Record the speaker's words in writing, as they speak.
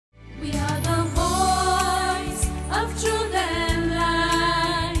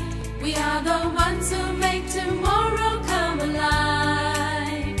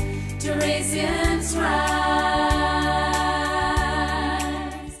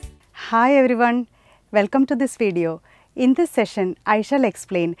Hi everyone, welcome to this video. In this session, I shall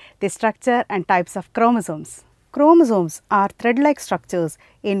explain the structure and types of chromosomes. Chromosomes are thread-like structures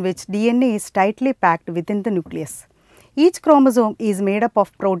in which DNA is tightly packed within the nucleus. Each chromosome is made up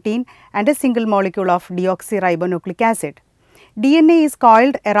of protein and a single molecule of deoxyribonucleic acid. DNA is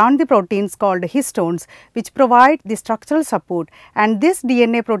coiled around the proteins called histones, which provide the structural support, and this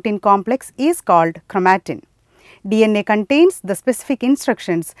DNA protein complex is called chromatin. DNA contains the specific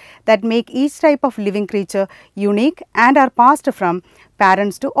instructions that make each type of living creature unique and are passed from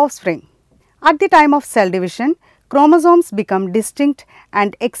parents to offspring. At the time of cell division, chromosomes become distinct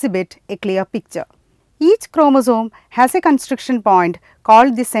and exhibit a clear picture. Each chromosome has a constriction point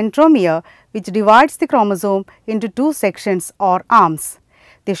called the centromere, which divides the chromosome into two sections or arms.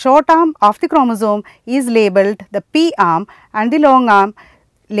 The short arm of the chromosome is labeled the P arm and the long arm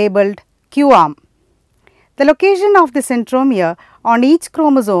labeled Q arm. The location of the centromere on each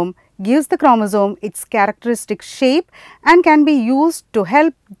chromosome gives the chromosome its characteristic shape and can be used to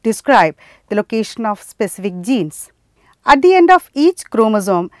help describe the location of specific genes. At the end of each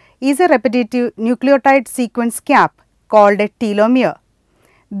chromosome is a repetitive nucleotide sequence cap called a telomere.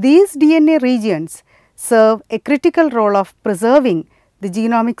 These DNA regions serve a critical role of preserving the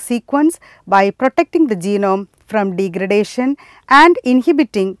genomic sequence by protecting the genome from degradation and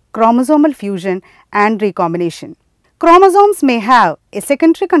inhibiting chromosomal fusion and recombination. Chromosomes may have a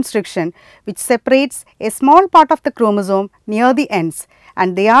secondary constriction which separates a small part of the chromosome near the ends,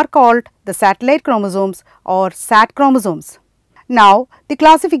 and they are called the satellite chromosomes or SAT chromosomes. Now, the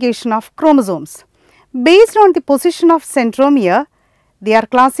classification of chromosomes. Based on the position of centromere, they are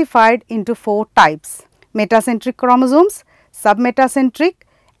classified into four types: metacentric chromosomes, submetacentric,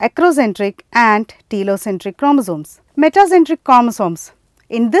 acrocentric and telocentric chromosomes. Metacentric chromosomes.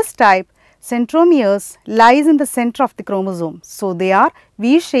 In this type, centromeres lies in the center of the chromosome, so they are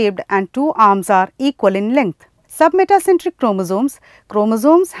V-shaped and two arms are equal in length. Submetacentric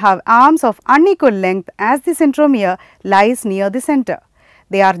chromosomes have arms of unequal length as the centromere lies near the center.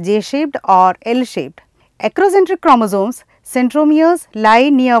 They are J-shaped or L-shaped. Acrocentric chromosomes, centromeres lie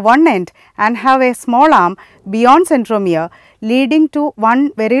near one end and have a small arm beyond centromere, leading to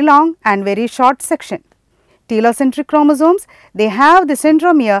one very long and very short section. Telocentric chromosomes, they have the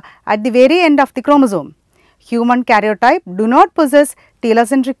centromere at the very end of the chromosome. Human karyotype do not possess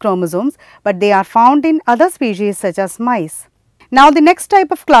telocentric chromosomes, but they are found in other species such as mice. Now, the next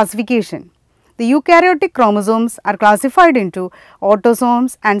type of classification. The eukaryotic chromosomes are classified into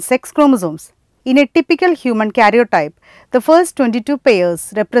autosomes and sex chromosomes. In a typical human karyotype, the first 22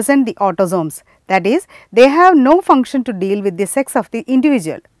 pairs represent the autosomes, that is, they have no function to deal with the sex of the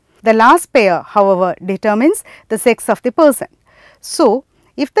individual. The last pair, however, determines the sex of the person. So,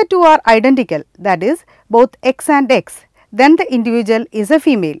 if the two are identical, that is, both X and X, then the individual is a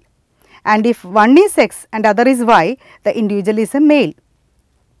female, and if one is X and other is Y, the individual is a male.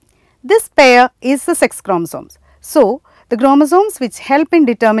 This pair is the sex chromosomes. So, the chromosomes which help in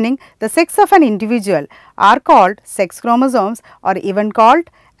determining the sex of an individual are called sex chromosomes or even called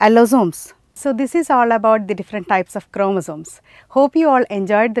allosomes. So, this is all about the different types of chromosomes. Hope you all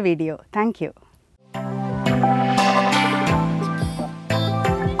enjoyed the video. Thank you.